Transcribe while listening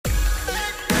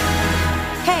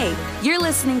Hey, you're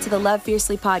listening to the Love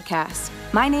Fiercely podcast.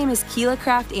 My name is Keela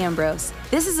Craft Ambrose.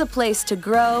 This is a place to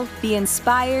grow, be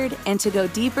inspired, and to go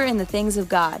deeper in the things of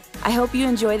God. I hope you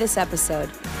enjoy this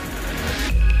episode.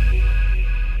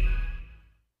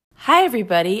 Hi,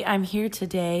 everybody. I'm here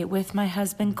today with my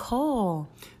husband, Cole.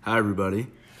 Hi, everybody.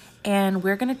 And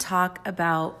we're going to talk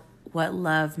about what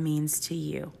love means to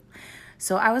you.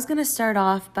 So I was going to start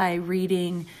off by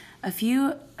reading a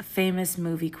few famous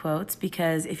movie quotes,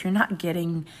 because if you're not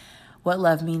getting what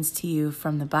love means to you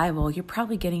from the Bible, you're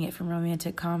probably getting it from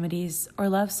romantic comedies or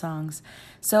love songs.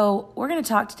 So we're going to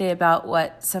talk today about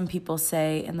what some people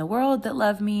say in the world that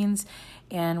love means,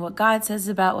 and what God says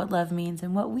about what love means,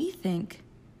 and what we think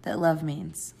that love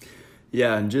means.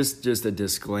 Yeah, and just a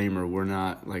disclaimer, we're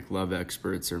not like love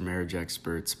experts or marriage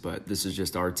experts, but this is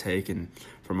just our take and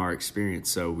from our experience,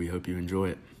 so we hope you enjoy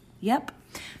it. Yep.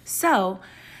 So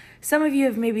some of you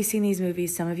have maybe seen these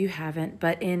movies, some of you haven't,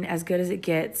 but in As Good as It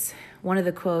Gets, one of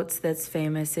the quotes that's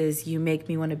famous is, "You make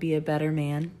me want to be a better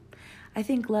man." I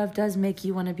think love does make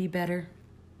you want to be better.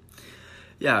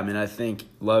 Yeah, I mean, I think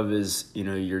love is,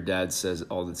 your dad says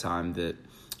all the time that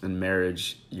in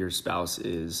marriage, your spouse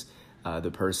is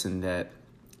the person that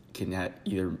can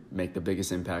either make the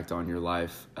biggest impact on your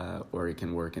life or it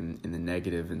can work in the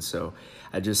negative. And so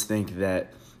I just think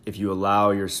that if you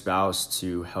allow your spouse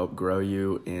to help grow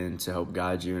you and to help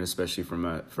guide you, and especially from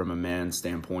a man's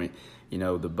standpoint,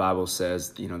 the Bible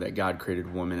says, that God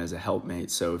created woman as a helpmate.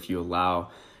 So if you allow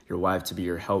your wife to be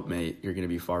your helpmate, you're going to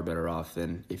be far better off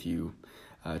than if you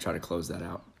try to close that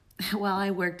out. Well,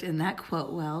 I worked in that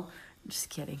quote well. Just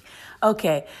kidding.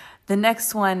 Okay, the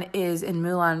next one is in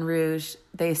Moulin Rouge.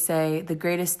 They say, "The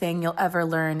greatest thing you'll ever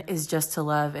learn is just to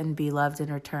love and be loved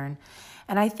in return."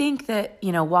 And I think that,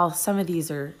 while some of these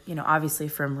are, obviously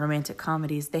from romantic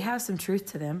comedies, they have some truth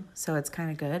to them, so it's kind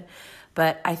of good.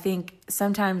 But I think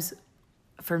sometimes,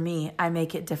 for me, I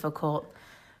make it difficult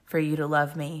for you to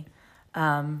love me.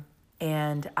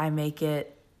 And I make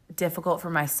it difficult for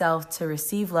myself to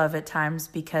receive love at times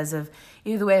because of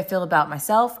either the way I feel about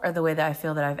myself or the way that I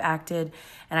feel that I've acted.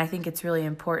 And I think it's really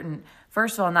important,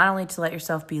 first of all, not only to let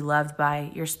yourself be loved by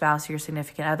your spouse or your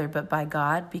significant other, but by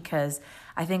God, because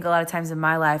I think a lot of times in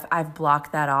my life, I've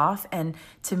blocked that off. And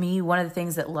to me, one of the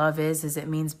things that love is it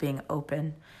means being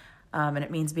open, and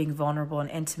it means being vulnerable and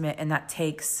intimate. And that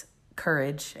takes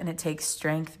courage and it takes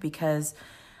strength, because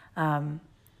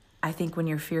I think when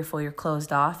you're fearful, you're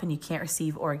closed off and you can't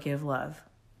receive or give love.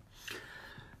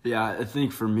 Yeah, I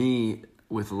think for me,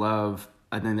 with love,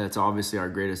 I think that's obviously our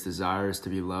greatest desire, is to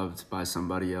be loved by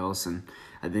somebody else. And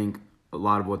I think a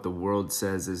lot of what the world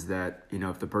says is that,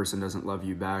 if the person doesn't love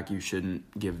you back, you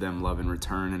shouldn't give them love in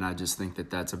return. And I just think that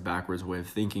that's a backwards way of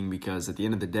thinking, because at the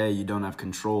end of the day, you don't have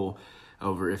control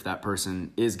over if that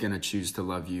person is going to choose to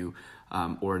love you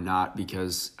or not,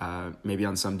 because maybe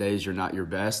on some days you're not your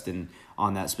best, and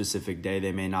on that specific day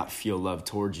they may not feel love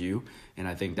towards you. And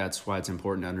I think that's why it's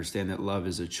important to understand that love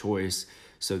is a choice,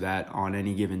 so that on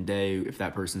any given day, if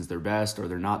that person's their best or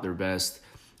they're not their best,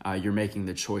 you're making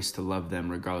the choice to love them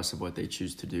regardless of what they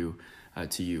choose to do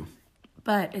to you.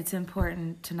 But it's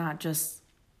important to not just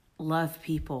love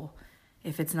people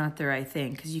if it's not the right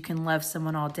thing, because you can love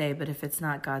someone all day, but if it's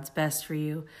not God's best for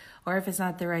you, or if it's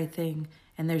not the right thing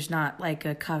and there's not like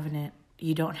a covenant,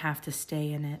 you don't have to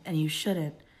stay in it, and you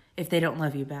shouldn't if they don't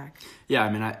love you back. Yeah,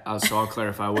 I mean, I'll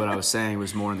clarify what I was saying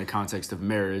was more in the context of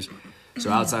marriage. So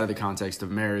outside of the context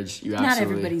of marriage, you absolutely... Not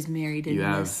everybody's married in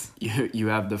this. You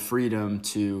have the freedom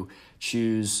to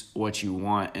choose what you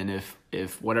want, and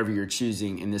if whatever you're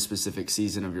choosing in this specific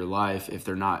season of your life, if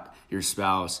they're not your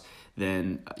spouse,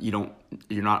 then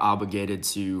you're not obligated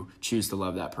to choose to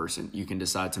love that person. You can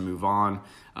decide to move on,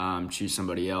 choose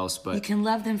somebody else, but you can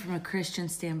love them from a Christian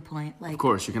standpoint, of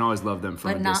course you can always love them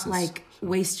from a distance, but not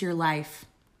waste your life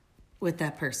with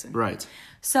that person. Right.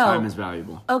 So time is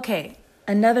valuable. Okay.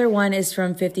 Another one is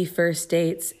from 50 First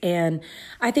Dates, and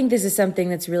I think this is something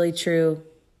that's really true,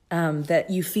 that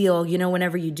you feel,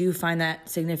 whenever you do find that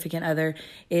significant other,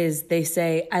 is they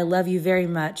say, "I love you very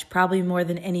much, probably more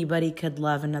than anybody could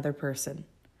love another person."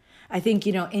 I think,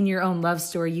 in your own love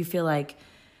story, you feel like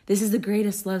this is the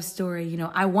greatest love story.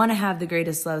 I want to have the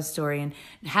greatest love story. And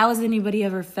how has anybody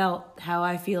ever felt how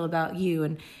I feel about you?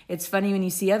 And it's funny when you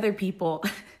see other people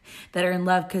that are in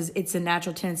love, because it's a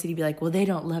natural tendency to be like, well, they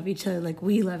don't love each other like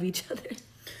we love each other.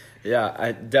 Yeah,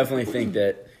 I definitely think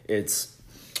that it's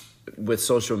with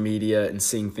social media and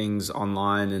seeing things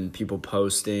online and people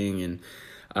posting,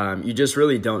 and you just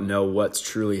really don't know what's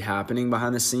truly happening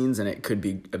behind the scenes. And it could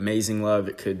be amazing love,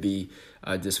 it could be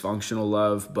dysfunctional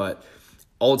love, but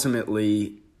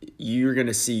ultimately you're going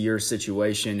to see your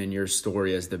situation and your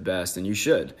story as the best, and you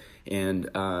should. And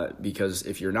because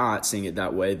if you're not seeing it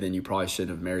that way, then you probably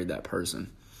shouldn't have married that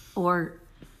person. Or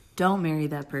don't marry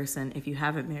that person if you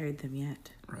haven't married them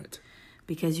yet. Right.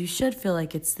 Because you should feel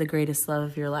like it's the greatest love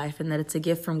of your life and that it's a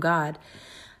gift from God.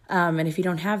 And if you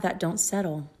don't have that, don't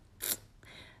settle.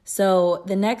 So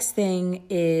the next thing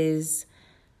is,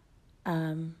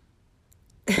 and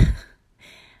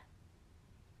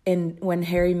when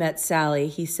Harry met Sally,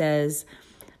 he says,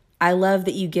 I love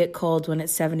that you get cold when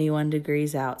it's 71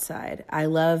 degrees outside. I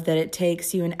love that it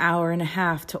takes you an hour and a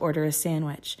half to order a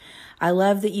sandwich. I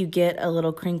love that you get a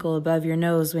little crinkle above your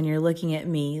nose when you're looking at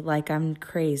me like I'm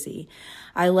crazy.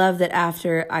 I love that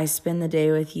after I spend the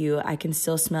day with you, I can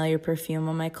still smell your perfume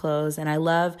on my clothes. And I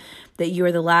love that you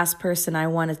are the last person I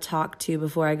want to talk to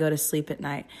before I go to sleep at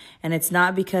night. And it's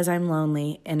not because I'm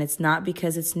lonely, and it's not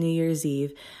because it's New Year's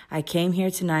Eve. I came here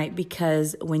tonight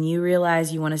because when you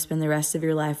realize you want to spend the rest of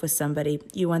your life with somebody,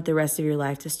 you want the rest of your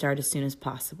life to start as soon as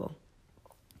possible.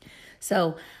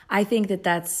 So I think that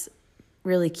that's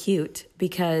really cute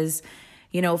because,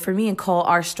 you know, for me and Cole,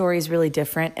 our story is really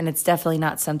different, and it's definitely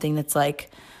not something that's like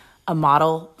a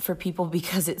model for people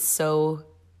because it's so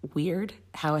weird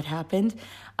how it happened.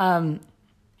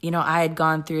 You know, I had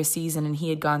gone through a season and he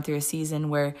had gone through a season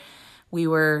where we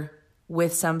were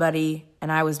with somebody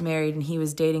and I was married and he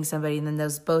was dating somebody, and then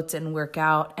those both didn't work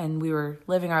out, and we were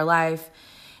living our life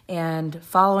and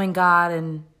following God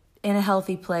and in a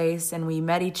healthy place, and we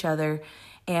met each other.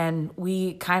 And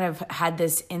we kind of had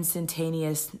this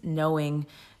instantaneous knowing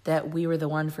that we were the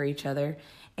one for each other.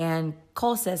 And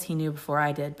Cole says he knew before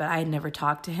I did, but I had never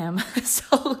talked to him.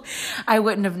 So I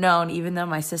wouldn't have known, even though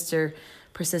my sister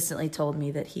persistently told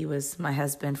me that he was my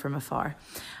husband from afar.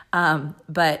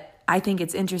 But I think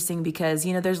it's interesting because,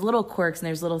 you know, there's little quirks and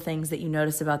there's little things that you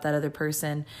notice about that other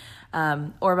person,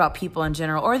 or about people in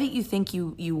general, or that you think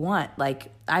you want.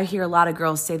 Like, I hear a lot of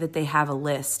girls say that they have a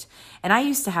list. And I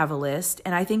used to have a list,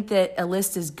 and I think that a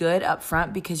list is good up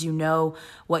front because you know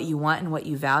what you want and what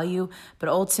you value. But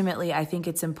ultimately, I think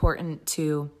it's important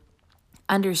to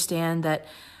understand that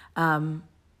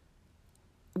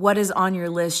what is on your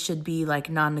list should be like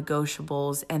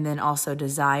non-negotiables, and then also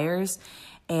desires,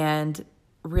 and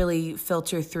really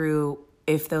filter through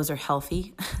if those are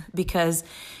healthy. Because,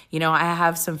 you know, I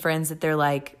have some friends that they're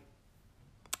like,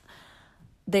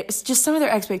 it's just some of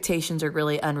their expectations are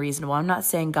really unreasonable. I'm not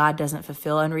saying God doesn't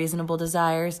fulfill unreasonable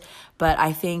desires, but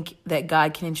I think that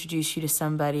God can introduce you to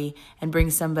somebody and bring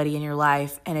somebody in your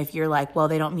life. And if you're like, well,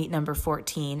 they don't meet number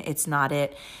 14, it's not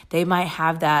it. They might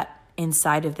have that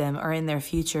inside of them or in their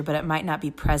future, but it might not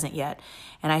be present yet.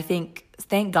 And I think,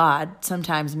 thank God,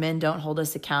 sometimes men don't hold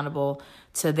us accountable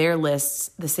to their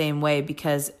lists the same way,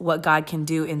 because what God can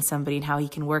do in somebody and how he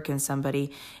can work in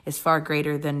somebody is far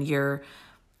greater than your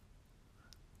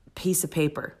piece of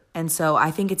paper. And so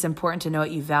I think it's important to know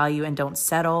what you value and don't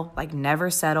settle. Like, never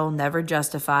settle, never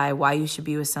justify why you should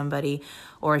be with somebody,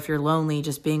 or if you're lonely,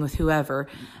 just being with whoever.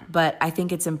 But I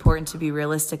think it's important to be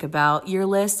realistic about your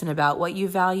list and about what you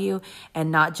value,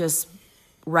 and not just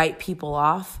write people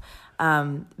off,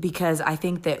 because I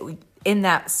think that in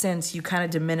that sense, you kind of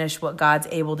diminish what God's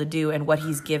able to do and what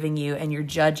he's giving you, and you're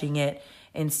judging it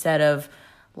instead of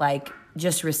like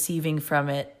just receiving from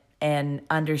it and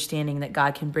understanding that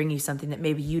God can bring you something that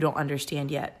maybe you don't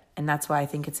understand yet. And that's why I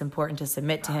think it's important to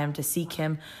submit to him, to seek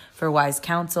him for wise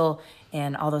counsel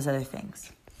and all those other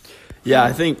things. Yeah,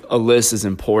 I think a list is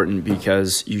important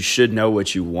because you should know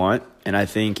what you want. And I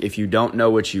think if you don't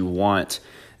know what you want,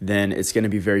 then it's going to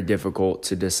be very difficult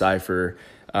to decipher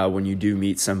when you do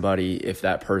meet somebody if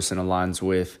that person aligns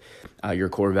with your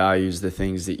core values, the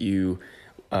things that you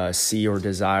see or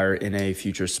desire in a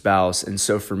future spouse. And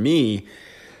so for me,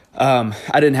 I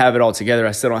didn't have it all together.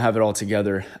 I still don't have it all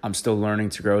together. I'm still learning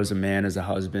to grow as a man, as a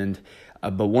husband.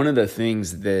 But one of the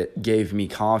things that gave me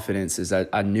confidence is that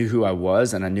I knew who I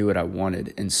was and I knew what I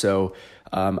wanted. And so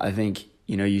I think,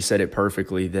 you know, you said it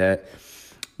perfectly, that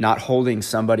not holding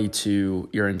somebody to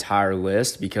your entire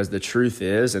list, because the truth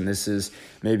is, and this is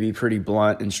maybe pretty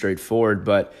blunt and straightforward,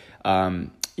 but,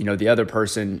 you know, the other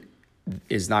person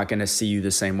is not going to see you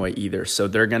the same way either. So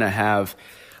they're going to have,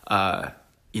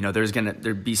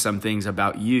 there'd be some things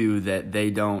about you that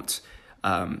they don't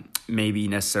maybe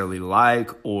necessarily like,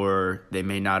 or they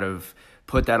may not have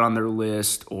put that on their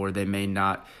list, or they may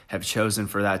not have chosen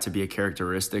for that to be a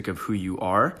characteristic of who you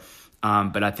are.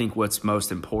 But I think what's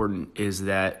most important is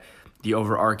that the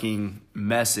overarching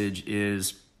message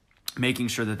is making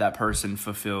sure that that person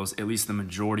fulfills at least the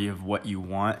majority of what you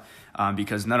want,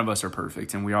 because none of us are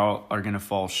perfect and we all are going to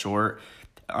fall short.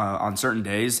 on certain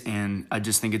days, and I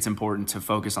just think it's important to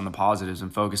focus on the positives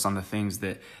and focus on the things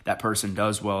that that person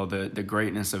does well, the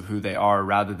greatness of who they are,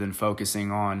 rather than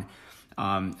focusing on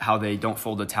how they don't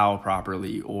fold a towel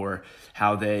properly, or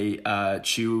how they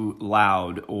chew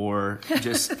loud, or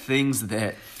just things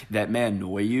that may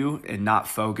annoy you, and not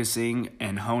focusing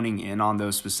and honing in on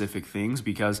those specific things,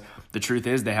 because the truth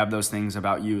is they have those things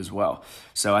about you as well.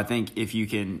 So I think if you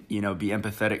can, be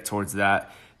empathetic towards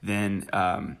that, then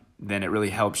it really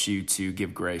helps you to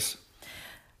give grace.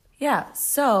 Yeah.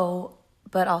 So,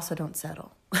 but also don't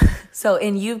settle. So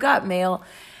in You've Got Mail,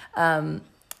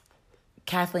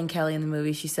 Kathleen Kelly in the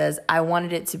movie, she says, I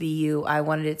wanted it to be you. I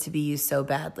wanted it to be you so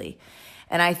badly.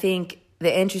 And I think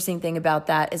the interesting thing about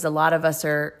that is a lot of us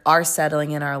are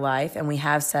settling in our life, and we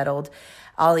have settled.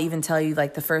 I'll even tell you,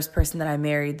 like, the first person that I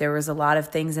married, there was a lot of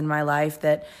things in my life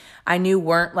that I knew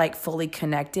weren't like fully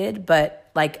connected, but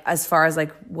like as far as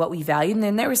like what we valued. And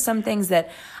then there were some things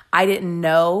that I didn't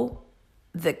know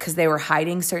that because they were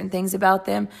hiding certain things about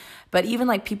them. But even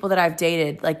like people that I've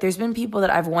dated, like there's been people that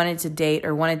I've wanted to date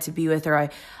or wanted to be with, or I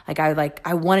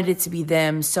wanted it to be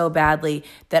them so badly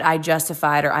that I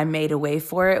justified or I made a way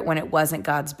for it when it wasn't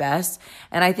God's best.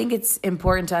 And I think it's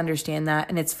important to understand that.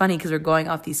 And it's funny because we're going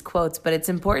off these quotes, but it's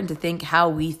important to think how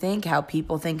we think, how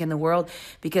people think in the world,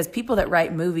 because people that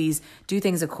write movies do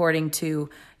things according to,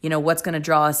 what's going to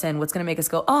draw us in, what's going to make us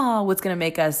go, oh, what's going to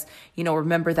make us,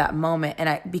 remember that moment.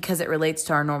 And because it relates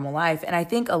to our normal life. And I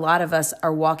think a lot of us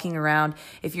are walking around.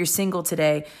 If you're single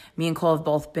today, me and Cole have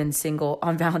both been single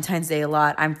on Valentine's Day a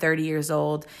lot. I'm 30 years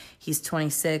old. He's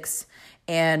 26.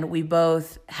 And we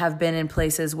both have been in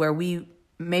places where I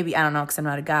don't know, because I'm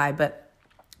not a guy, but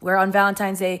where on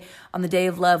Valentine's Day, on the day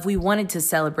of love, we wanted to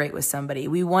celebrate with somebody.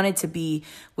 We wanted to be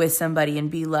with somebody and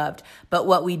be loved. But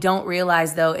what we don't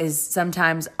realize, though, is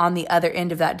sometimes on the other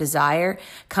end of that desire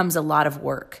comes a lot of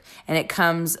work. And it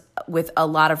comes with a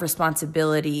lot of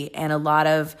responsibility and a lot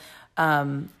of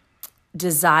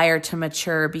desire to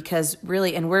mature, because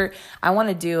really, I want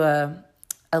to do a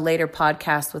later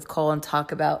podcast with Cole and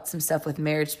talk about some stuff with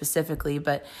marriage specifically,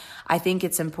 but I think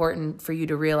it's important for you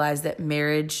to realize that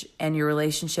marriage and your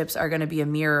relationships are going to be a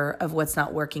mirror of what's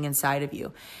not working inside of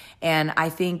you. And I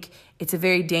think it's a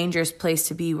very dangerous place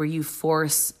to be, where you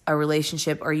force a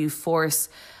relationship, or you force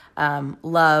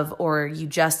love, or you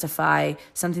justify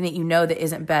something that you know that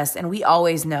isn't best. And we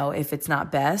always know if it's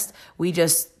not best, we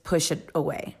just push it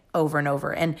away over and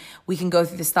over. And we can go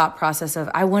through this thought process of,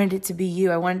 I wanted it to be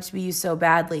you. I wanted it to be you so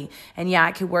badly. And yeah,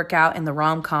 it could work out in the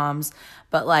rom-coms,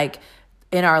 but like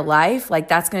in our life, like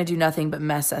that's going to do nothing but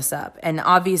mess us up. And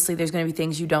obviously there's going to be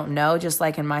things you don't know, just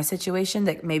like in my situation,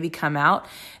 that maybe come out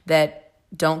that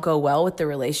don't go well with the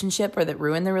relationship, or that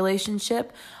ruin the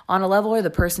relationship on a level where the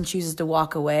person chooses to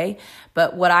walk away.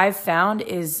 But what I've found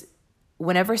is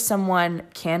whenever someone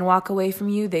can walk away from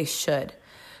you, they should.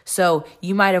 So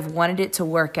you might have wanted it to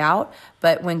work out,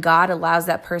 but when God allows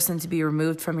that person to be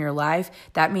removed from your life,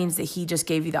 that means that he just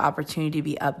gave you the opportunity to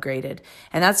be upgraded.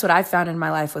 And that's what I found in my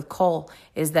life with Cole,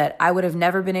 is that I would have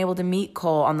never been able to meet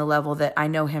Cole on the level that I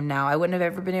know him now. I wouldn't have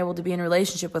ever been able to be in a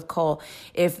relationship with Cole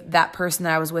if that person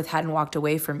that I was with hadn't walked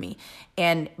away from me.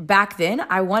 And back then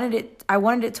I wanted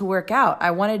it to work out.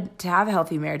 I wanted to have a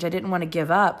healthy marriage. I didn't want to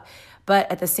give up.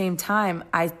 But at the same time,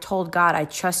 I told God, I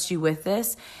trust you with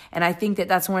this. And I think that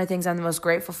that's one of the things I'm the most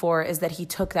grateful for, is that he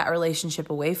took that relationship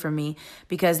away from me,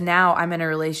 because now I'm in a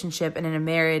relationship and in a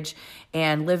marriage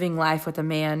and living life with a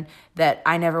man that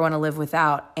I never want to live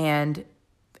without. And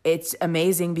it's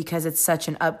amazing because it's such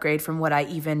an upgrade from what I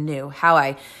even knew. How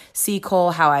I see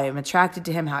Cole, how I am attracted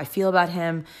to him, how I feel about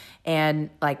him, and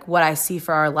like what I see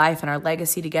for our life and our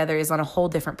legacy together is on a whole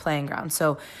different playing ground.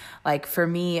 So like for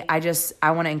me, I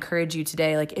want to encourage you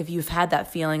today, like if you've had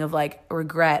that feeling of like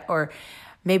regret, or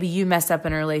maybe you messed up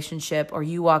in a relationship, or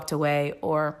you walked away,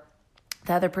 or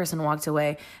the other person walked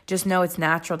away, just know it's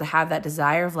natural to have that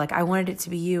desire of like, I wanted it to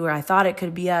be you, or I thought it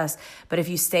could be us. But if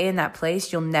you stay in that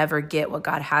place, you'll never get what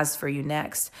God has for you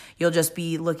next. You'll just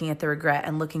be looking at the regret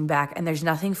and looking back, and there's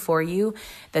nothing for you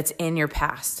that's in your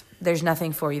past. There's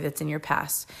nothing for you that's in your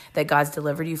past that God's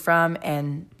delivered you from,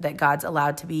 and that God's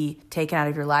allowed to be taken out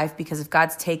of your life. Because if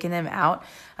God's taken them out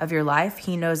of your life,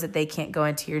 he knows that they can't go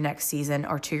into your next season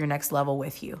or to your next level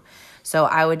with you. So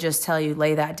I would just tell you,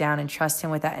 lay that down and trust him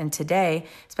with that. And today,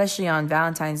 especially on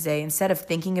Valentine's Day, instead of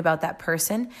thinking about that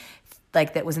person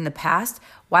like that was in the past,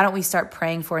 why don't we start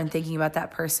praying for and thinking about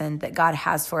that person that God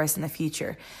has for us in the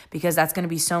future? Because that's going to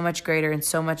be so much greater and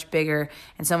so much bigger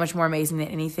and so much more amazing than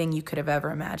anything you could have ever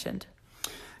imagined.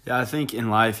 Yeah, I think in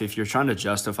life, if you're trying to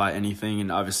justify anything,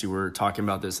 and obviously we're talking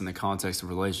about this in the context of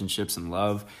relationships and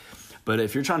love, but But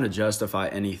if you're trying to justify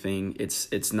anything,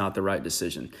 it's not the right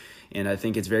decision. And I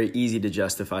think it's very easy to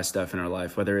justify stuff in our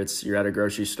life, whether it's you're at a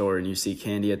grocery store and you see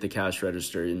candy at the cash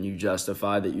register and you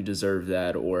justify that you deserve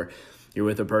that, or you're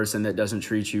with a person that doesn't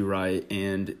treat you right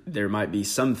and there might be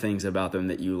some things about them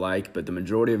that you like, but the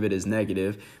majority of it is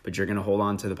negative, but you're going to hold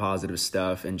on to the positive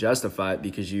stuff and justify it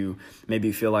because you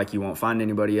maybe feel like you won't find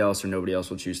anybody else or nobody else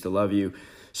will choose to love you.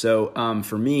 So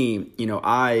for me,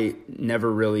 I never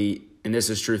really, and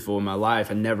this is truthful in my life,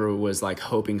 I never was like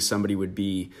hoping somebody would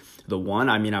be the one.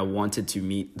 I mean, I wanted to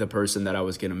meet the person that I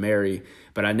was going to marry,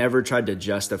 but I never tried to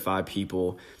justify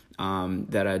people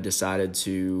that I decided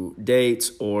to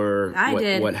date or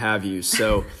what have you.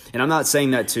 So, and I'm not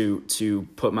saying that to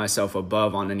put myself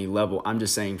above on any level. I'm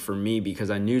just saying for me, because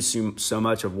I knew so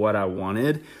much of what I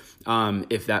wanted,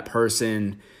 if that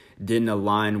person didn't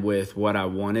align with what I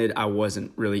wanted, I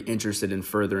wasn't really interested in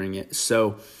furthering it.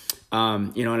 So,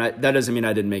 and that doesn't mean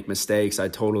I didn't make mistakes. I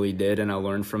totally did, and I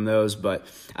learned from those. But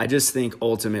I just think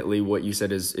ultimately what you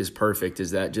said is perfect,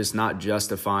 is that just not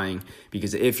justifying,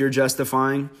 because if you're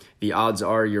justifying, the odds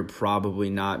are you're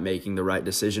probably not making the right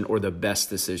decision or the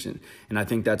best decision. And I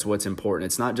think that's what's important.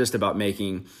 It's not just about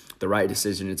making the right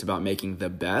decision. It's about making the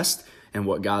best and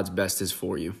what God's best is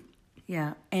for you.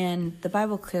 Yeah, and the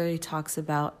Bible clearly talks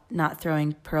about not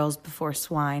throwing pearls before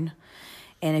swine.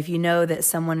 And if you know that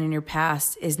someone in your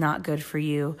past is not good for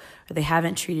you, or they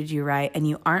haven't treated you right, and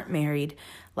you aren't married,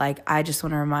 I just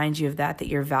want to remind you of that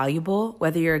you're valuable,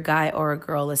 whether you're a guy or a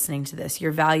girl listening to this.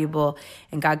 You're valuable,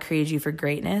 and God created you for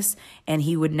greatness, and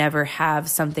he would never have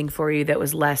something for you that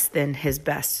was less than his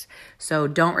best. So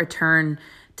don't return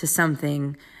to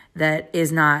something that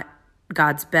is not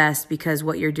God's best, because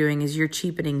what you're doing is you're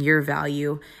cheapening your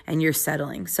value and you're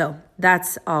settling. So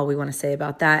that's all we want to say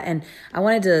about that. And I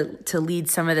wanted to lead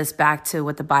some of this back to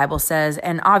what the Bible says.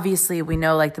 And obviously we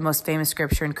know the most famous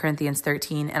scripture in Corinthians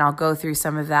 13, and I'll go through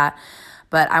some of that.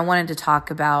 But I wanted to talk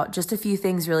about just a few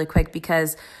things really quick,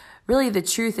 because really the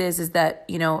truth is that,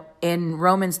 in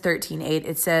Romans 13:8,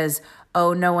 it says,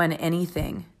 "Owe no one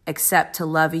anything except to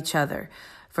love each other.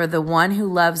 For the one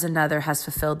who loves another has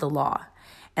fulfilled the law."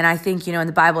 And I think, in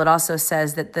the Bible, it also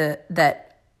says that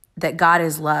that God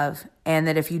is love, and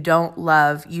that if you don't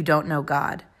love, you don't know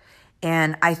God.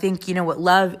 And I think, what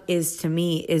love is to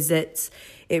me is that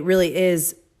it really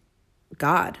is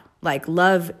God.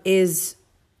 Love is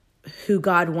who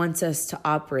God wants us to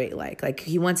operate like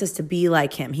he wants us to be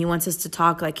like him. He wants us to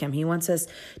talk like him. He wants us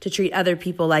to treat other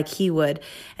people like he would.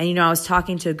 And, I was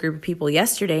talking to a group of people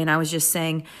yesterday, and I was just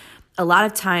saying, a lot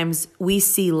of times we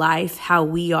see life how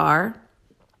we are,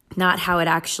 not how it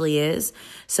actually is.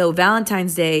 So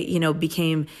Valentine's Day,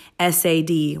 became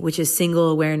SAD, which is Single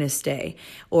Awareness Day,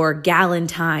 or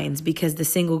Galentine's, because the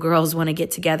single girls want to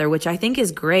get together, which I think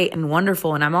is great and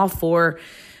wonderful. And I'm all for,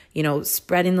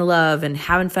 spreading the love and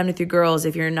having fun with your girls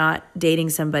if you're not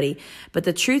dating somebody. But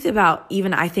the truth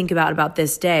I think about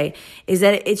this day is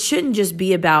that it shouldn't just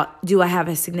be about, do I have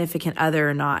a significant other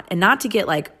or not? And not to get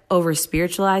over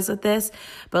spiritualized with this,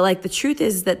 but the truth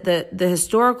is that the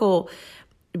historical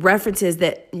references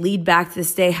that lead back to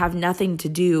this day have nothing to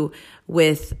do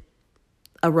with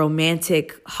a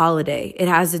romantic holiday. It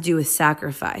has to do with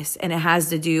sacrifice, and it has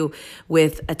to do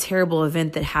with a terrible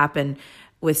event that happened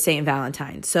with St.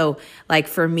 Valentine. So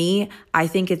for me, I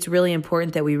think it's really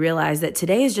important that we realize that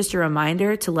today is just a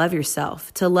reminder to love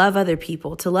yourself, to love other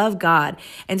people, to love God,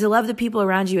 and to love the people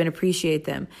around you and appreciate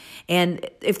them. And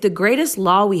if the greatest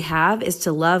law we have is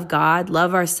to love God,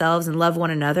 love ourselves, and love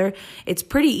one another, it's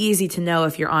pretty easy to know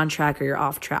if you're on track or you're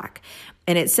off track.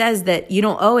 And it says that you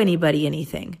don't owe anybody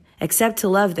anything except to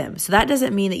love them. So that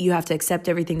doesn't mean that you have to accept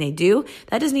everything they do.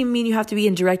 That doesn't even mean you have to be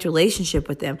in direct relationship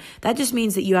with them. That just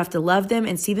means that you have to love them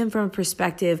and see them from a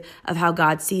perspective of how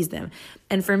God sees them.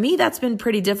 And for me, that's been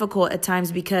pretty difficult at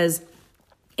times, because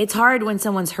it's hard when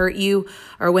someone's hurt you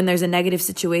or when there's a negative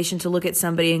situation to look at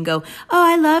somebody and go, "Oh,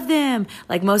 I love them."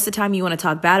 Most of the time you want to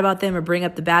talk bad about them or bring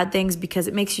up the bad things because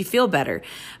it makes you feel better.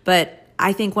 But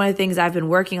I think one of the things I've been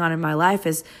working on in my life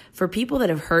is, for people that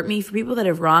have hurt me, for people that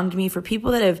have wronged me, for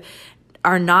people that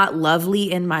are not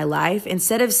lovely in my life,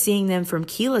 instead of seeing them from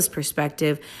Keela's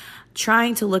perspective,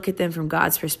 trying to look at them from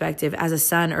God's perspective as a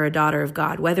son or a daughter of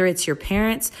God, whether it's your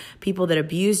parents, people that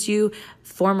abused you,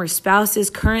 former spouses,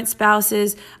 current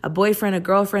spouses, a boyfriend, a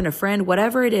girlfriend, a friend,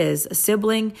 whatever it is, a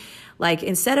sibling. Like,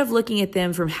 instead of looking at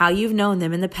them from how you've known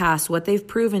them in the past, what they've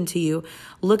proven to you,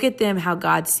 look at them how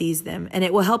God sees them. And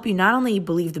it will help you not only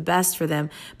believe the best for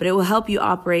them, but it will help you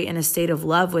operate in a state of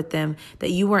love with them that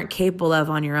you weren't capable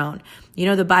of on your own. You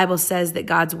know, the Bible says that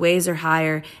God's ways are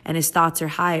higher and his thoughts are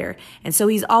higher. And so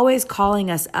he's always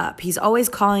calling us up. He's always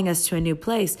calling us to a new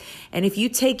place. And if you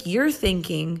take your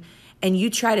thinking and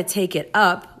you try to take it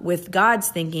up with God's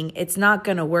thinking, it's not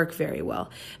going to work very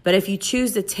well. But if you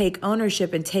choose to take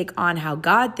ownership and take on how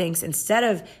God thinks instead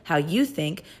of how you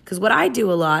think, because what I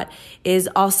do a lot is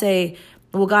I'll say,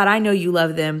 well, God, I know you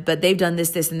love them, but they've done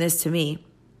this, this, and this to me.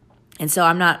 And so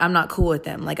I'm not cool with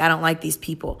them. Like, I don't like these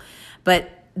people. But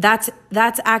that's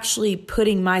actually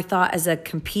putting my thought as a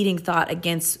competing thought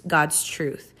against God's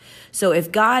truth. So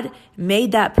if God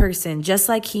made that person just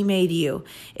like he made you,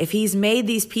 if he's made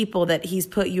these people that he's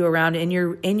put you around in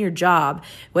your job,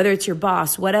 whether it's your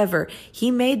boss, whatever,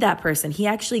 he made that person. He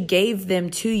actually gave them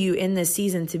to you in this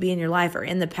season to be in your life, or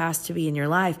in the past to be in your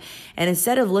life. And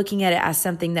instead of looking at it as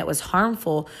something that was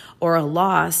harmful or a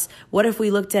loss, what if we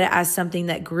looked at it as something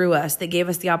that grew us, that gave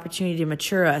us the opportunity to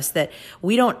mature us, that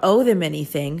we don't owe them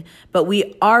anything, but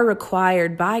we are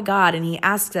required by God, and he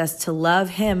asks us to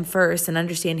love him first and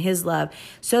understand his love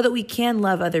so that we can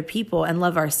love other people and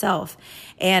love ourselves.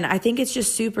 And I think it's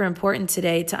just super important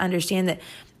today to understand that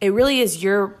it really is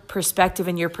your perspective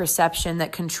and your perception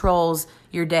that controls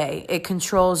your day. It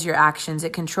controls your actions.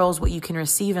 It controls what you can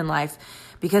receive in life.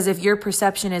 Because if your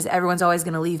perception is everyone's always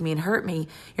going to leave me and hurt me,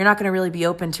 you're not going to really be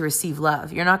open to receive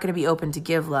love. You're not going to be open to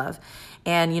give love.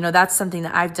 And, you know, that's something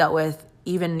that I've dealt with.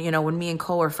 Even, you know, when me and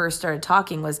Cole were first started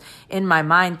talking, was in my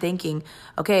mind thinking,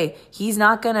 okay, he's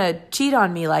not going to cheat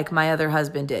on me like my other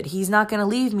husband did. He's not going to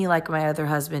leave me like my other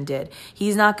husband did.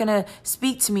 He's not going to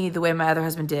speak to me the way my other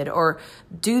husband did, or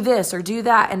do this or do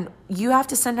that. And you have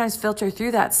to sometimes filter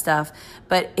through that stuff.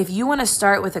 But if you want to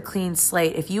start with a clean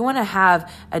slate, if you want to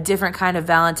have a different kind of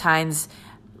Valentine's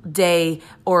Day,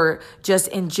 or just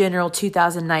in general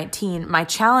 2019, my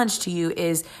challenge to you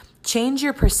is change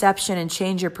your perception and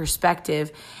change your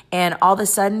perspective, and all of a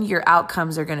sudden your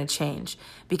outcomes are going to change,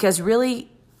 because really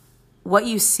what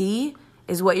you see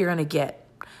is what you're going to get.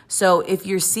 So if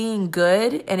you're seeing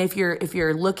good, and if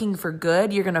you're looking for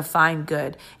good, you're going to find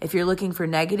good. If you're looking for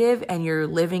negative and you're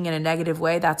living in a negative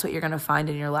way, that's what you're going to find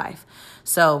in your life.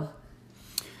 So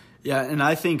yeah, and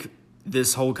I think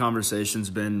this whole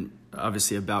conversation's been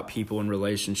obviously about people in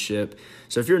relationship.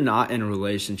 So if you're not in a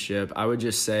relationship, I would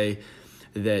just say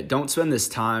that don't spend this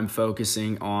time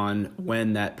focusing on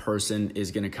when that person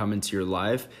is going to come into your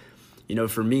life. You know,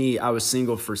 for me, I was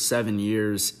single for 7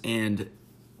 years, and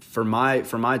for my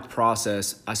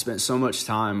process, I spent so much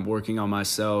time working on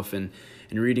myself and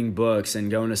reading books and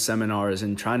going to seminars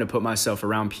and trying to put myself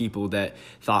around people that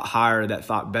thought higher, that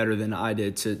thought better than I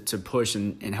did, to push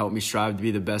and help me strive to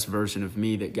be the best version of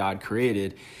me that God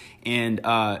created. And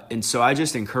so I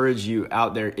just encourage you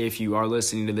out there, if you are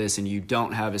listening to this and you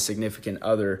don't have a significant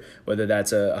other, whether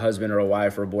that's a husband or a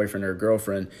wife or a boyfriend or a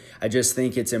girlfriend, I just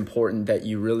think it's important that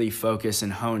you really focus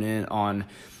and hone in on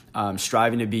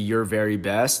striving to be your very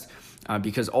best,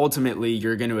 because ultimately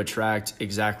you're going to attract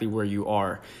exactly where you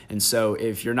are. And so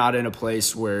if you're not in a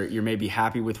place where you're maybe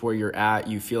happy with where you're at,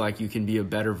 you feel like you can be a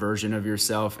better version of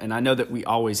yourself. And I know that we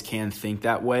always can think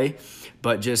that way,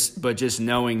 but just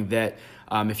knowing that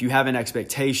if you have an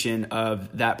expectation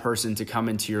of that person to come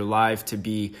into your life to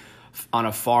be on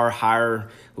a far higher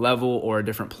level or a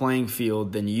different playing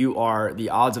field than you are, the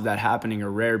odds of that happening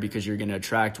are rare, because you're going to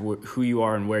attract who you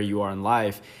are and where you are in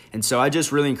life. And so I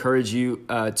just really encourage you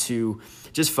to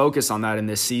just focus on that in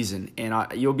this season. And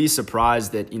you'll be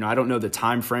surprised that, you know, I don't know the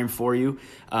time frame for you.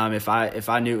 If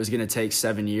I knew it was going to take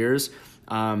 7 years,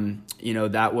 you know,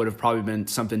 that would have probably been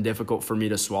something difficult for me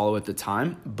to swallow at the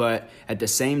time. But at the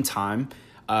same time,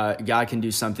 God can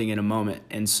do something in a moment.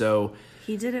 And so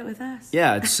he did it with us.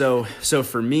 Yeah. So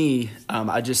for me,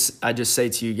 I just say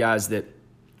to you guys that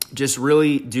just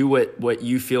really do what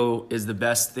you feel is the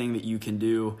best thing that you can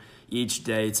do each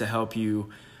day to help you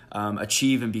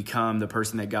achieve and become the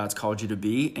person that God's called you to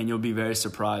be. And you'll be very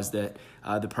surprised that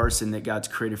the person that God's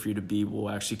created for you to be will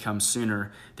actually come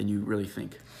sooner than you really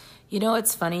think. You know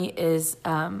what's funny is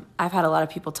I've had a lot of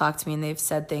people talk to me, and they've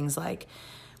said things like,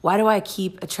 why do I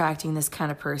keep attracting this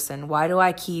kind of person? Why do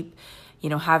I keep, you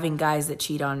know, having guys that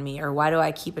cheat on me? Or why do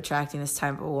I keep attracting this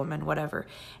type of woman, whatever?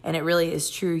 And it really is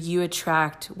true. You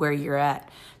attract where you're at.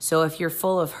 So if you're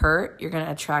full of hurt, you're going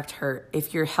to attract hurt.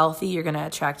 If you're healthy, you're going to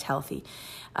attract healthy.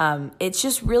 It's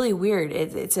just really weird.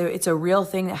 It's a real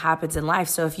thing that happens in life.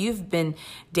 So if you've been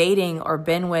dating or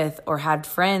been with or had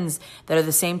friends that are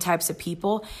the same types of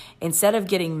people, instead of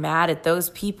getting mad at those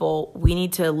people, we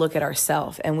need to look at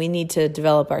ourselves and we need to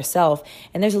develop ourselves.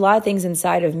 And there's a lot of things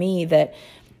inside of me that,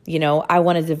 I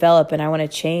want to develop and I want to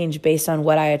change based on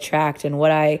what I attract and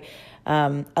what I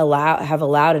have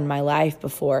allowed in my life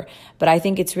before. But I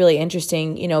think it's really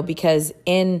interesting, because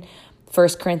in 1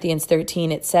 Corinthians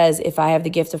 13, it says, if I have the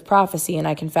gift of prophecy and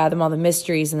I can fathom all the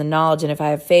mysteries and the knowledge, and if I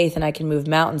have faith and I can move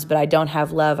mountains, but I don't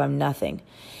have love, I'm nothing.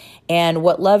 And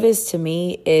what love is to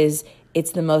me is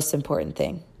it's the most important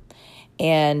thing.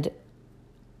 And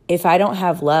if I don't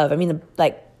have love,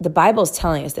 the Bible's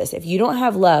telling us this. If you don't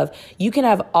have love, you can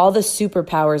have all the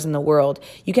superpowers in the world.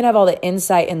 You can have all the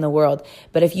insight in the world.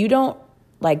 But if you don't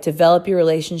develop your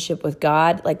relationship with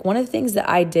God. One of the things that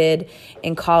I did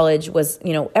in college was,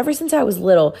 ever since I was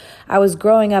little, I was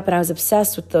growing up and I was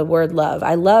obsessed with the word love.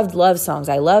 I loved love songs.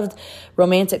 I loved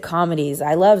romantic comedies.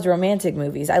 I loved romantic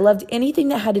movies. I loved anything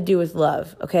that had to do with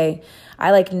love. Okay.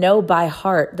 I know by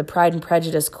heart the Pride and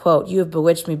Prejudice quote, "You have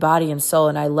bewitched me body and soul,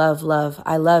 and I love love.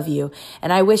 I love you.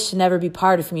 And I wish to never be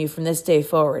parted from you from this day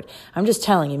forward." I'm just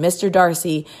telling you, Mr.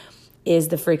 Darcy is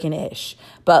the freaking ish.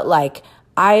 But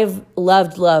I've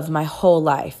loved love my whole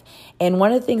life. And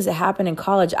one of the things that happened in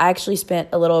college, I actually spent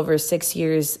a little over 6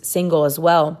 years single as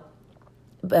well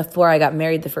before I got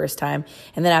married the first time.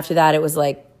 And then after that, it was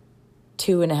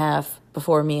 2.5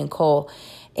 before me and Cole.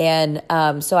 And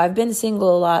so I've been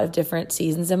single a lot of different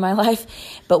seasons in my life.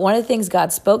 But one of the things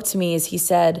God spoke to me is he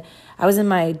said, I was in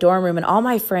my dorm room and all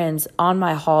my friends on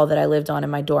my hall that I lived on in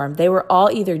my dorm, they were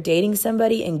all either dating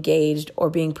somebody, engaged,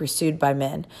 or being pursued by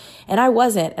men. And I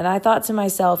wasn't. And I thought to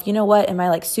myself, you know what? Am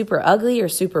I super ugly or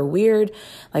super weird?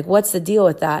 What's the deal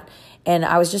with that? And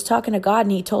I was just talking to God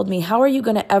and he told me, how are you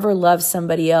going to ever love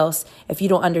somebody else if you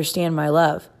don't understand my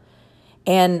love?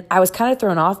 And I was kind of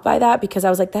thrown off by that because I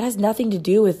was that has nothing to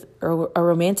do with a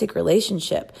romantic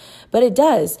relationship. But it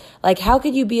does. How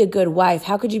could you be a good wife?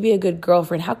 How could you be a good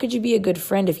girlfriend? How could you be a good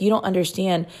friend if you don't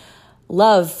understand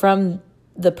love from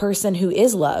the person who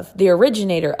is love, the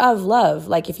originator of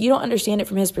love? If you don't understand it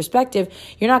from his perspective,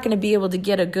 you're not going to be able to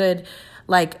get a good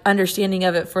understanding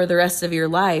of it for the rest of your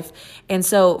life. And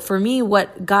so for me,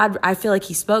 what God, I feel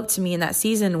he spoke to me in that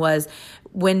season was,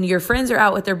 when your friends are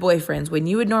out with their boyfriends, when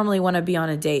you would normally want to be on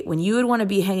a date, when you would want to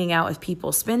be hanging out with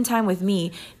people, spend time with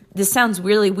me. This sounds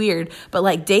really weird,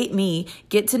 but date me,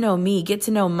 get to know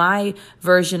my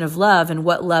version of love and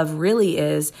what love really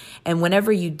is. And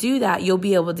whenever you do that, you'll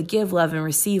be able to give love and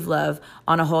receive love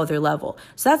on a whole other level.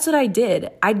 So that's what I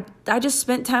did. I just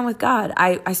spent time with God.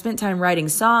 I spent time writing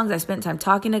songs. I spent time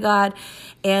talking to God,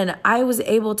 and I was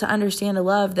able to understand a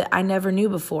love that I never knew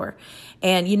before.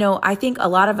 And, I think a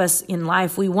lot of us in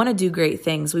life, we want to do great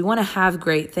things. We want to have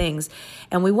great things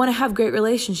and we want to have great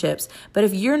relationships. But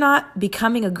if you're not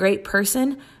becoming a great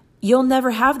person, you'll never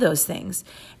have those things.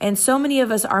 And so many of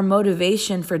us, our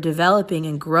motivation for developing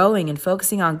and growing and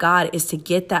focusing on God is to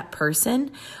get that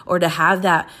person or to have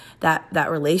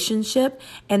that relationship.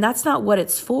 And that's not what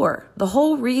it's for. The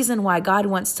whole reason why God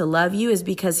wants to love you is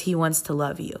because he wants to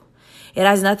love you. It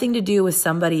has nothing to do with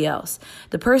somebody else.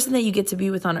 The person that you get to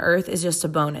be with on earth is just a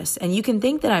bonus. And you can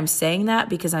think that I'm saying that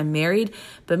because I'm married,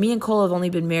 but me and Cole have only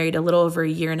been married a little over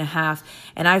 1.5 years.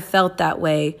 And I've felt that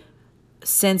way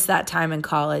since that time in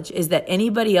college, is that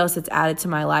anybody else that's added to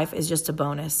my life is just a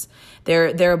bonus.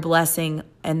 They're a blessing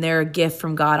and they're a gift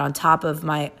from God on top of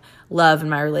my love and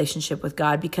my relationship with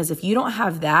God. Because if you don't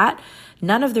have that,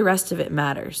 none of the rest of it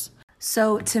matters.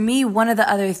 So to me, one of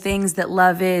the other things that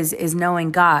love is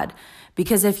knowing God.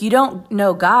 Because if you don't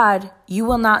know God, you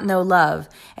will not know love,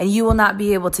 and you will not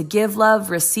be able to give love,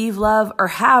 receive love, or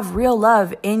have real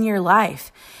love in your life.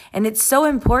 And it's so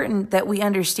important that we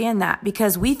understand that,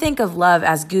 because we think of love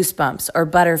as goosebumps or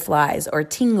butterflies or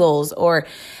tingles or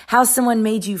how someone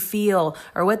made you feel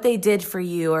or what they did for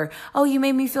you or, oh, you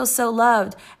made me feel so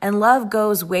loved. And love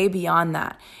goes way beyond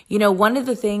that. One of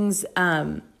the things,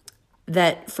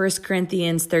 that 1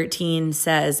 Corinthians 13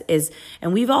 says is,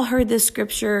 and we've all heard this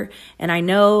scripture, and I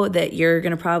know that you're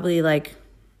going to probably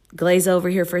glaze over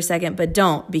here for a second, but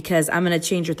don't, because I'm going to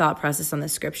change your thought process on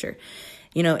this scripture.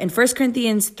 In 1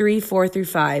 Corinthians 13, 4 through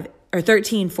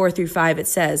 5, it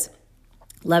says,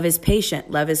 love is patient,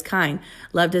 love is kind,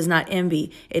 love does not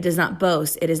envy, it does not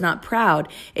boast, it is not proud,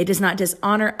 it does not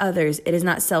dishonor others, it is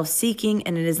not self-seeking,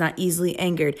 and it is not easily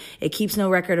angered, it keeps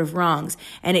no record of wrongs,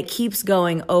 and it keeps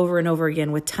going over and over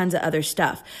again with tons of other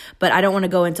stuff. But I don't want to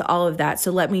go into all of that,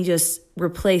 so let me just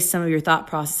replace some of your thought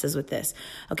processes with this.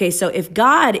 Okay, so if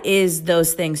God is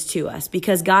those things to us,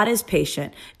 because God is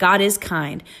patient, God is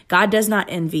kind, God does not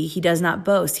envy, he does not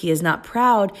boast, he is not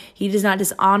proud, he does not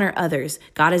dishonor others,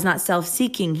 God is not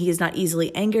self-seeking, he is not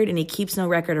easily angered, and he keeps no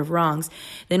record of wrongs,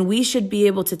 then we should be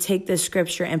able to take this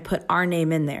scripture and put our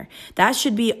name in there. That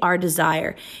should be our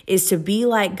desire, is to be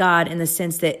like God, in the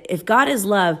sense that if God is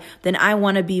love, then I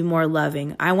want to be more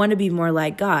loving. I want to be more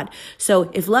like God. So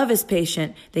if love is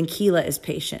patient, then Keela is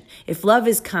patient. If love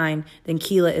is kind, then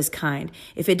Keela is kind.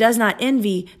 If it does not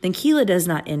envy, then Keela does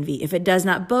not envy. If it does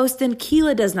not boast, then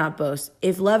Keela does not boast.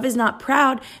 If love is not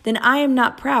proud, then I am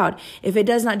not proud. If it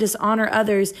does not dishonor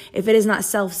others, if it is not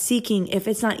self-seeking, if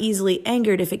it's not easily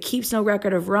angered, if it keeps no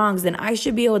record of wrongs, then I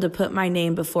should be able to put my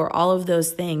name before all of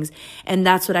those things. And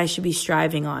that's what I should be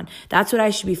striving on. That's what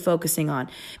I should be focusing on.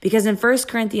 Because in 1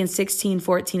 Corinthians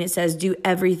 16:14, it says, do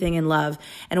everything in love.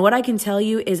 And what I can tell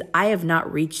you is I have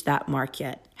not reached that mark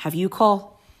yet. Have you,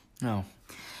 Cole? No.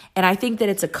 And I think that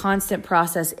it's a constant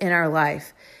process in our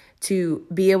life to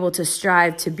be able to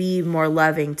strive to be more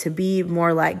loving, to be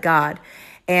more like God.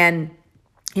 And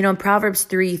you know, in Proverbs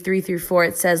 3:3-4,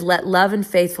 it says, let love and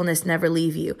faithfulness never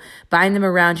leave you. Bind them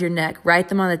around your neck. Write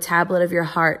them on the tablet of your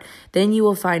heart. Then you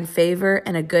will find favor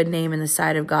and a good name in the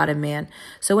sight of God and man.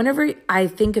 So whenever I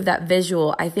think of that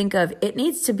visual, I think of it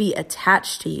needs to be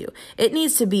attached to you. It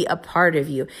needs to be a part of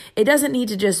you. It doesn't need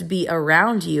to just be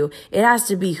around you. It has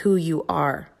to be who you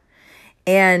are.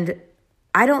 And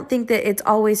I don't think that it's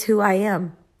always who I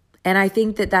am. And I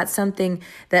think that that's something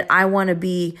that I want to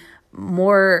be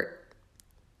more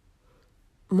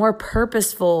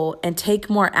purposeful and take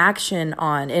more action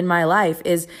on in my life,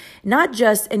 is not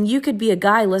just, and you could be a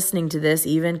guy listening to this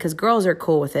even, because girls are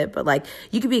cool with it, but like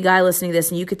you could be a guy listening to this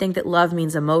and you could think that love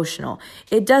means emotional.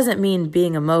 It doesn't mean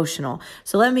being emotional.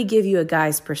 So let me give you a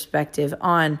guy's perspective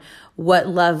on what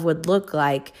love would look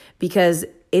like, because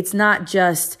it's not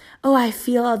just, oh, I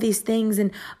feel all these things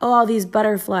and oh, all these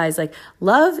butterflies. Like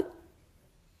love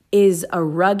is a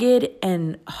rugged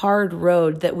and hard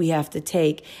road that we have to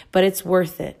take, but it's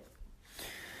worth it.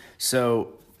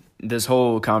 So this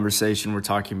whole conversation, we're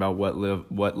talking about what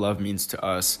love means to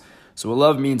us. So what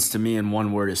love means to me in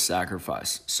one word is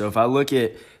sacrifice. So if I look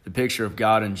at the picture of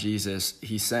God and Jesus,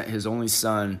 he sent his only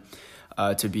son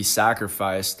to be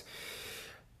sacrificed,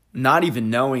 not even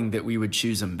knowing that we would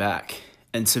choose him back.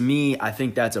 And to me, I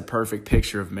think that's a perfect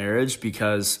picture of marriage,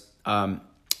 because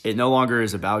it no longer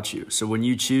is about you. So when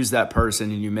you choose that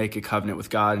person and you make a covenant with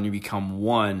God and you become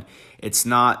one, it's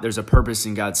not, there's a purpose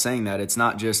in God saying that. It's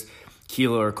not just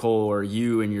Keela or Cole or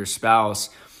you and your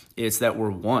spouse. It's that we're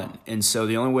one. And so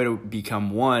the only way to become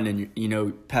one, and you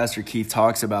know, Pastor Keith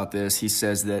talks about this. He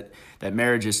says that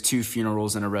marriage is 2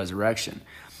 funerals and a resurrection.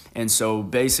 And so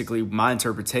basically my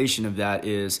interpretation of that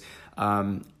is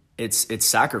it's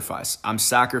sacrifice. I'm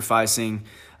sacrificing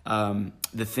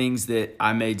the things that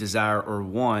I may desire or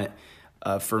want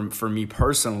for me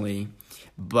personally,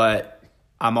 but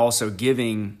I'm also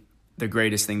giving the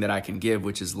greatest thing that I can give,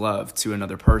 which is love to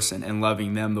another person, and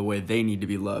loving them the way they need to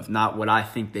be loved, not what I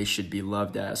think they should be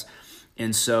loved as.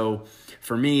 And so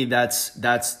for me, that's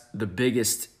the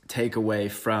biggest takeaway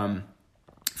from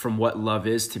what love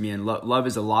is to me. And love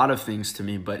is a lot of things to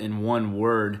me, but in one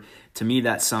word, to me,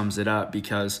 that sums it up,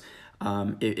 because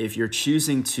if you're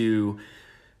choosing to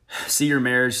see your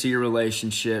marriage, see your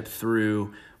relationship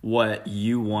through what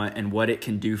you want and what it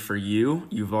can do for you,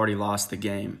 you've already lost the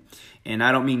game. And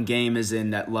I don't mean game as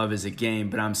in that love is a game,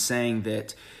 but I'm saying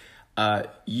that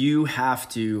you have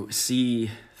to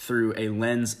see through a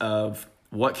lens of,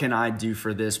 what can I do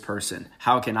for this person?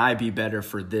 How can I be better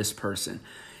for this person?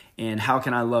 And how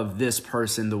can I love this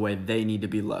person the way they need to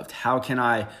be loved? How can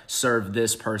I serve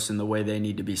this person the way they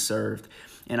need to be served?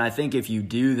 And I think if you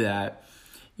do that,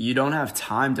 you don't have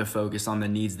time to focus on the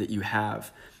needs that you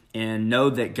have, and know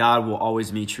that God will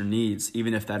always meet your needs,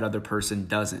 even if that other person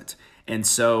doesn't. And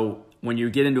so when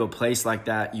you get into a place like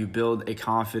that, you build a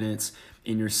confidence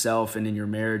in yourself and in your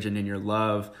marriage and in your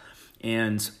love.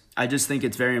 And I just think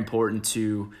it's very important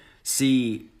to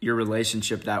see your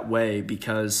relationship that way,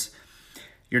 because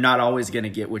you're not always going to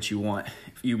get what you want.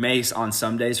 You may, on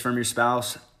some days from your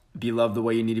spouse, be loved the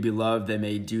way you need to be loved. They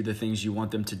may do the things you want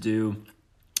them to do.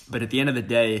 But at the end of the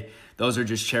day, those are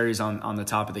just cherries on the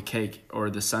top of the cake or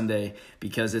the sundae,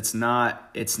 because it's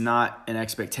not an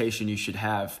expectation you should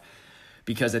have.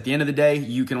 Because at the end of the day,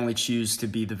 you can only choose to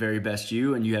be the very best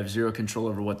you, and you have zero control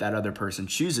over what that other person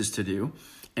chooses to do.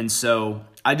 And so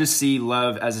I just see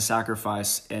love as a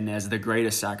sacrifice, and as the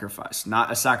greatest sacrifice,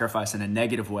 not a sacrifice in a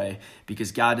negative way,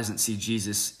 because God doesn't see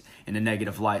Jesus in a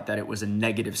negative light, that it was a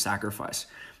negative sacrifice.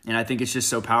 And I think it's just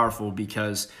so powerful,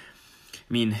 because,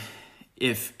 I mean,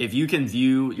 if you can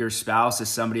view your spouse as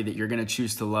somebody that you're going to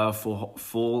choose to love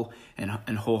full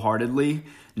and wholeheartedly,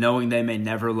 knowing they may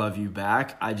never love you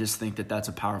back, I just think that that's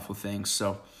a powerful thing.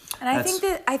 So, and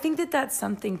I think that that's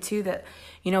something too that,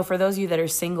 for those of you that are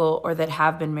single or that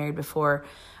have been married before,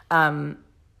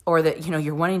 or that,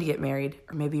 you're wanting to get married,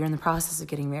 or maybe you're in the process of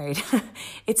getting married,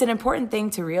 it's an important thing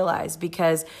to realize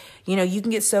because, you can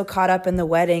get so caught up in the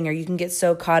wedding, or you can get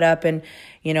so caught up in,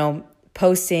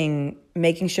 posting,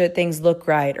 making sure that things look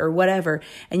right or whatever,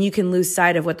 and you can lose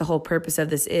sight of what the whole purpose of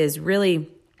this is. Really,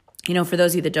 for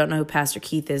those of you that don't know who Pastor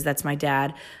Keith is, that's my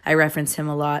dad. I reference him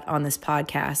a lot on this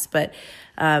podcast. But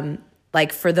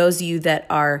for those of you that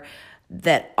are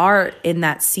in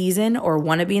that season or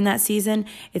want to be in that season,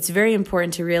 it's very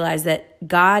important to realize that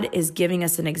God is giving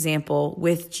us an example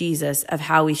with Jesus of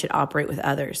how we should operate with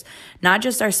others, not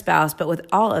just our spouse, but with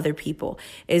all other people,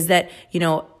 is that,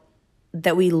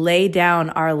 that we lay down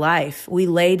our life, we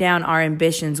lay down our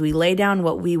ambitions, we lay down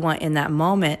what we want in that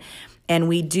moment, and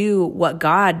we do what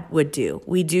God would do.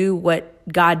 We do what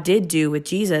God did do with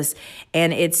Jesus,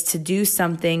 and it's to do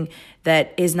something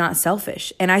that is not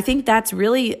selfish. And I think that's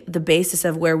really the basis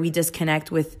of where we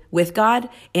disconnect with God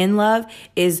in love,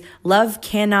 is love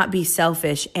cannot be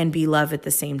selfish and be love at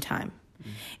the same time.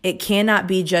 It cannot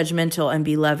be judgmental and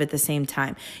be love at the same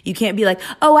time. You can't be like,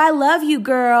 oh, I love you,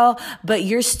 girl, but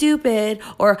you're stupid.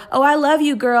 Or, oh, I love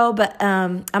you, girl, but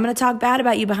I'm going to talk bad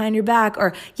about you behind your back.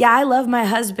 Or, yeah, I love my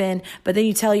husband, but then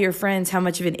you tell your friends how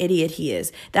much of an idiot he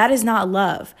is. That is not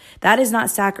love. That is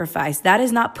not sacrifice. That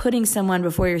is not putting someone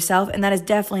before yourself. And that is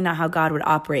definitely not how God would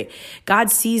operate. God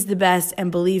sees the best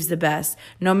and believes the best,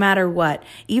 no matter what.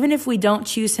 Even if we don't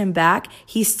choose him back,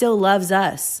 he still loves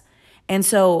us. And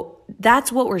so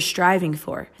that's what we're striving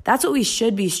for. That's what we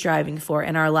should be striving for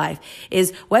in our life,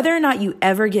 is whether or not you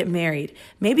ever get married.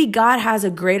 Maybe God has a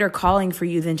greater calling for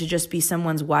you than to just be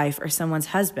someone's wife or someone's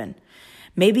husband.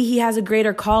 Maybe he has a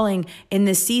greater calling in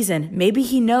this season. Maybe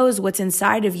he knows what's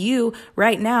inside of you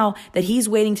right now that he's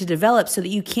waiting to develop so that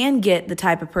you can get the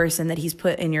type of person that he's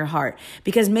put in your heart.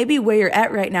 Because maybe where you're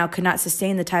at right now could not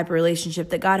sustain the type of relationship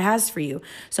that God has for you.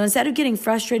 So instead of getting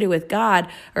frustrated with God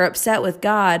or upset with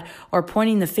God or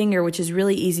pointing the finger, which is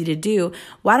really easy to do,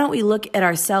 why don't we look at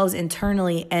ourselves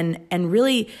internally and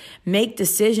really make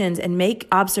decisions and make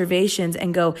observations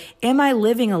and go, am I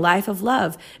living a life of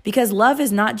love? Because love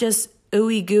is not just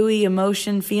ooey gooey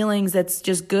emotion, feelings that's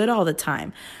just good all the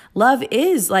time. Love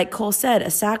is, like Cole said,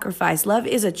 a sacrifice. Love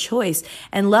is a choice,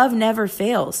 and love never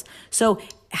fails. So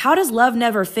how does love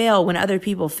never fail when other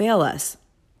people fail us?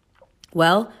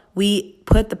 Well, we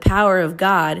put the power of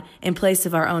God in place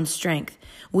of our own strength.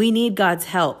 We need God's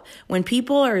help. When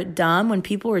people are dumb, when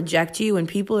people reject you, when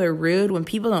people are rude, when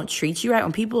people don't treat you right,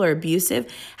 when people are abusive,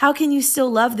 how can you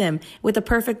still love them with a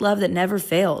perfect love that never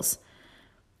fails?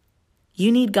 You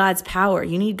need God's power.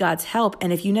 You need God's help.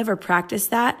 And if you never practice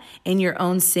that in your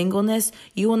own singleness,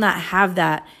 you will not have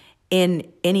that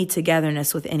in any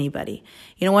togetherness with anybody.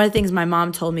 One of the things my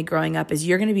mom told me growing up is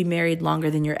you're going to be married longer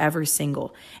than you're ever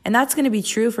single. And that's going to be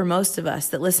true for most of us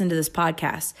that listen to this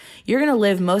podcast. You're going to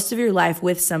live most of your life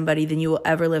with somebody than you will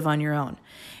ever live on your own.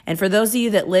 And for those of you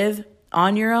that live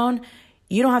on your own,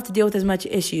 you don't have to deal with as much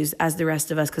issues as the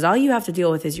rest of us, because all you have to deal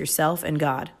with is yourself and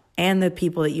God and the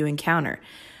people that you encounter.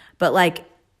 But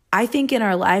I think in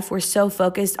our life, we're so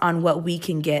focused on what we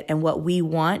can get and what we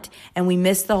want, and we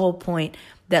miss the whole point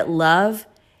that love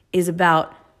is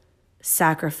about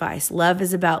sacrifice. Love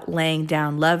is about laying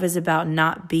down. Love is about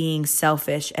not being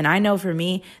selfish. And I know for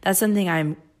me, that's something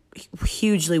I'm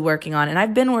hugely working on, and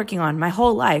I've been working on my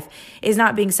whole life, is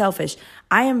not being selfish.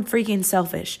 I am freaking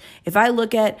selfish. If I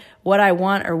look at what I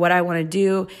want or what I want to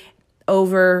do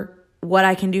over what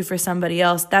I can do for somebody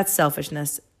else, that's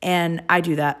selfishness. And I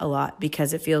do that a lot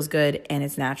because it feels good and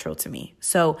it's natural to me.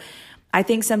 So I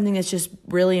think something that's just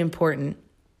really important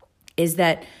is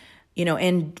that,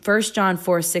 in 1 John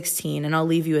 4:16, and I'll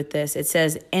leave you with this, it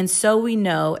says, and so we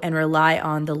know and rely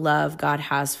on the love God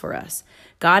has for us.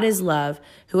 God is love.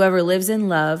 Whoever lives in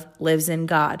love lives in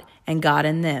God, and God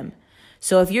in them.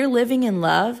 So if you're living in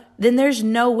love, then there's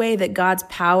no way that God's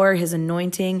power, his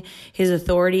anointing, his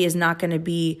authority is not going to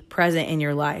be present in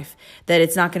your life, that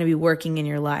it's not going to be working in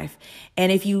your life.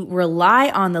 And if you rely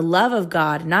on the love of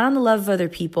God, not on the love of other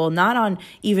people, not on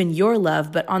even your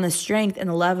love, but on the strength and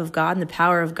the love of God and the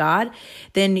power of God,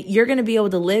 then you're going to be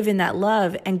able to live in that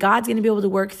love, and God's going to be able to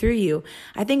work through you.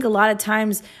 I think a lot of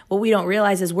times what we don't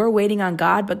realize is we're waiting on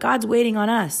God, but God's waiting on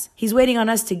us. He's waiting on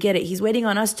us to get it. He's waiting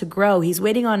on us to grow. He's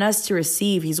waiting on us to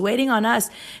receive. He's waiting on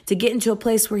us to get into a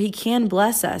place where he can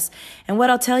bless us. And what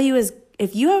I'll tell you is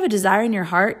If you have a desire in your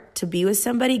heart to be with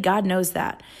somebody, God knows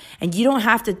that. And you don't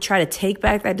have to try to take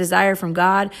back that desire from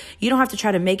God. You don't have to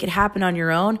try to make it happen on your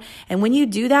own. And when you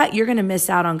do that, you're going to miss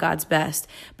out on God's best.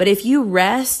 But if you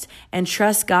rest and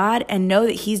trust God and know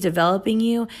that he's developing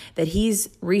you, that he's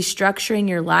restructuring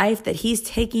your life, that he's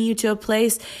taking you to a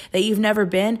place that you've never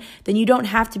been, then you don't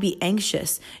have to be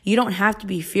anxious. You don't have to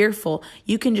be fearful.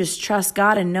 You can just trust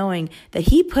God and knowing that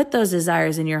he put those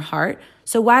desires in your heart.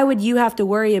 So why would you have to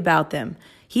worry about them?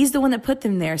 He's the one that put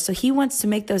them there. So he wants to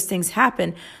make those things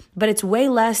happen, but it's way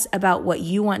less about what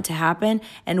you want to happen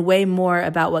and way more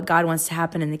about what God wants to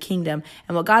happen in the kingdom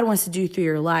and what God wants to do through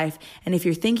your life. And if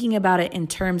you're thinking about it in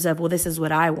terms of, well, this is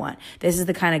what I want. This is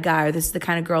the kind of guy or this is the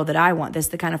kind of girl that I want. This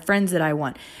is the kind of friends that I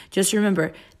want. Just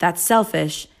remember, that's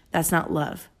selfish. That's not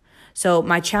love. So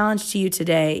my challenge to you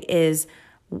today is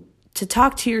to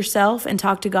talk to yourself and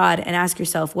talk to God and ask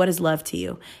yourself, what is love to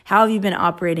you? How have you been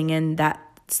operating in that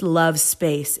love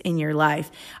space in your life?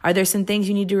 Are there some things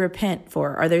you need to repent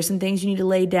for? Are there some things you need to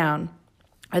lay down?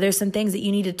 Are there some things that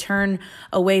you need to turn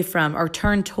away from or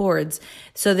turn towards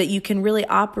so that you can really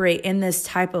operate in this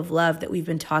type of love that we've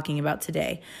been talking about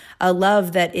today? A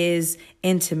love that is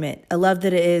intimate, a love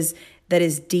that is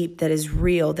deep, that is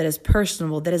real, that is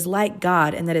personable, that is like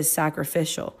God, and that is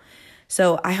sacrificial.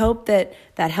 So I hope that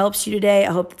helps you today.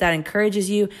 I hope that encourages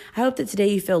you. I hope that today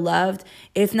you feel loved.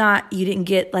 If not, you didn't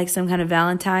get like some kind of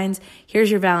Valentine's. Here's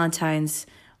your Valentine's.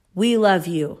 We love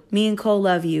you. Me and Cole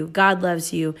love you. God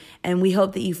loves you. And we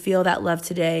hope that you feel that love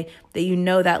today, that you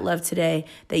know that love today,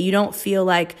 that you don't feel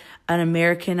like an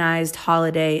Americanized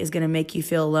holiday is going to make you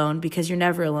feel alone, because you're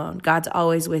never alone. God's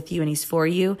always with you and he's for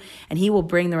you, and he will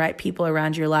bring the right people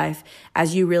around your life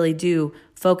as you really do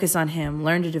focus on him,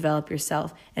 learn to develop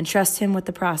yourself, and trust him with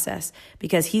the process,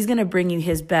 because he's going to bring you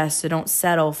his best. So don't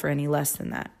settle for any less than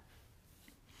that.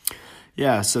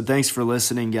 Yeah, so thanks for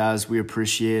listening, guys. We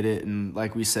appreciate it. And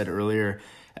like we said earlier,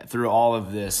 through all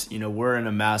of this, we're in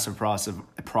a massive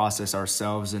process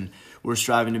ourselves, and we're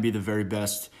striving to be the very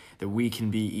best that we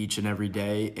can be each and every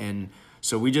day. And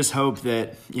so we just hope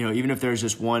that, even if there's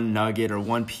just one nugget or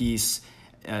one piece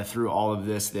through all of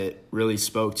this that really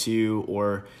spoke to you,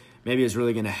 or maybe is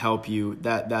really going to help you,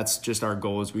 that's just our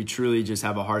goal. Is we truly just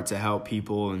have a heart to help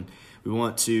people, and we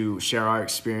want to share our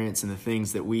experience and the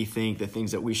things that we think, the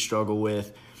things that we struggle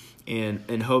with, and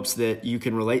in hopes that you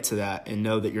can relate to that and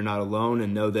know that you're not alone,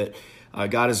 and know that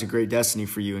God has a great destiny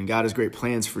for you, and God has great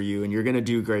plans for you, and you're going to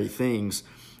do great things.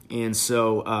 And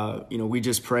so, we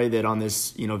just pray that on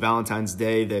this, Valentine's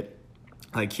Day, that,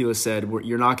 like Keela said,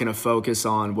 you're not going to focus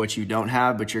on what you don't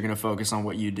have, but you're going to focus on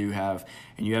what you do have.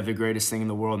 And you have the greatest thing in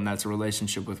the world, and that's a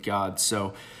relationship with God.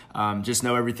 So just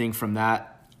know everything from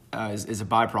that is a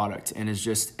byproduct and is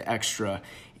just extra.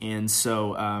 And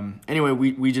so anyway,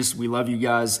 we love you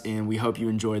guys, and we hope you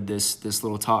enjoyed this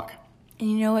little talk.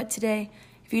 And you know what, today,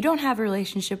 if you don't have a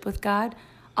relationship with God,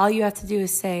 all you have to do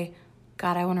is say,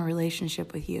 God, I want a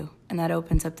relationship with you. And that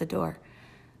opens up the door.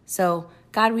 So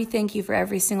God, we thank you for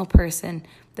every single person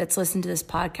that's listened to this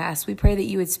podcast. We pray that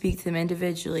you would speak to them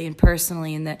individually and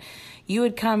personally, and that you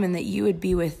would come and that you would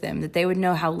be with them, that they would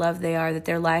know how loved they are, that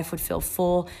their life would feel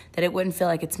full, that it wouldn't feel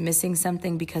like it's missing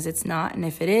something, because it's not. And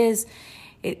if it is,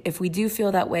 if we do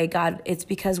feel that way, God, it's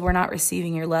because we're not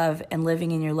receiving your love and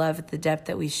living in your love at the depth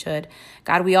that we should.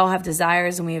 God, we all have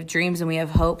desires and we have dreams and we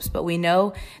have hopes, but we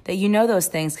know that you know those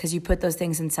things because you put those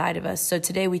things inside of us. So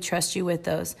today we trust you with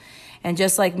those. And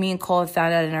just like me and Cole have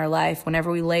found out in our life,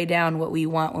 whenever we lay down what we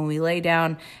want, when we lay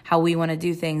down how we want to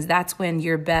do things, that's when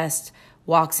your best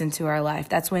walks into our life.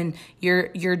 That's when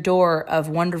your door of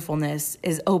wonderfulness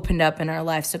is opened up in our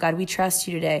life. So God, we trust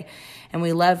you today, and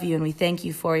we love you, and we thank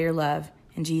you for your love.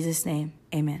 In Jesus' name,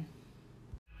 amen.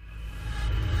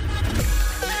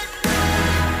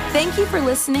 Thank you for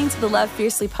listening to the Love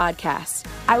Fiercely podcast.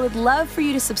 I would love for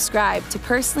you to subscribe to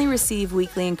personally receive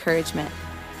weekly encouragement.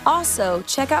 Also,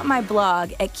 check out my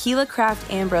blog at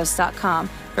KeelaCraftAmbrose.com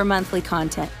for monthly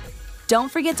content.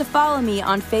 Don't forget to follow me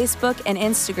on Facebook and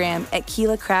Instagram at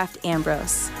Keela Craft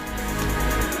Ambrose.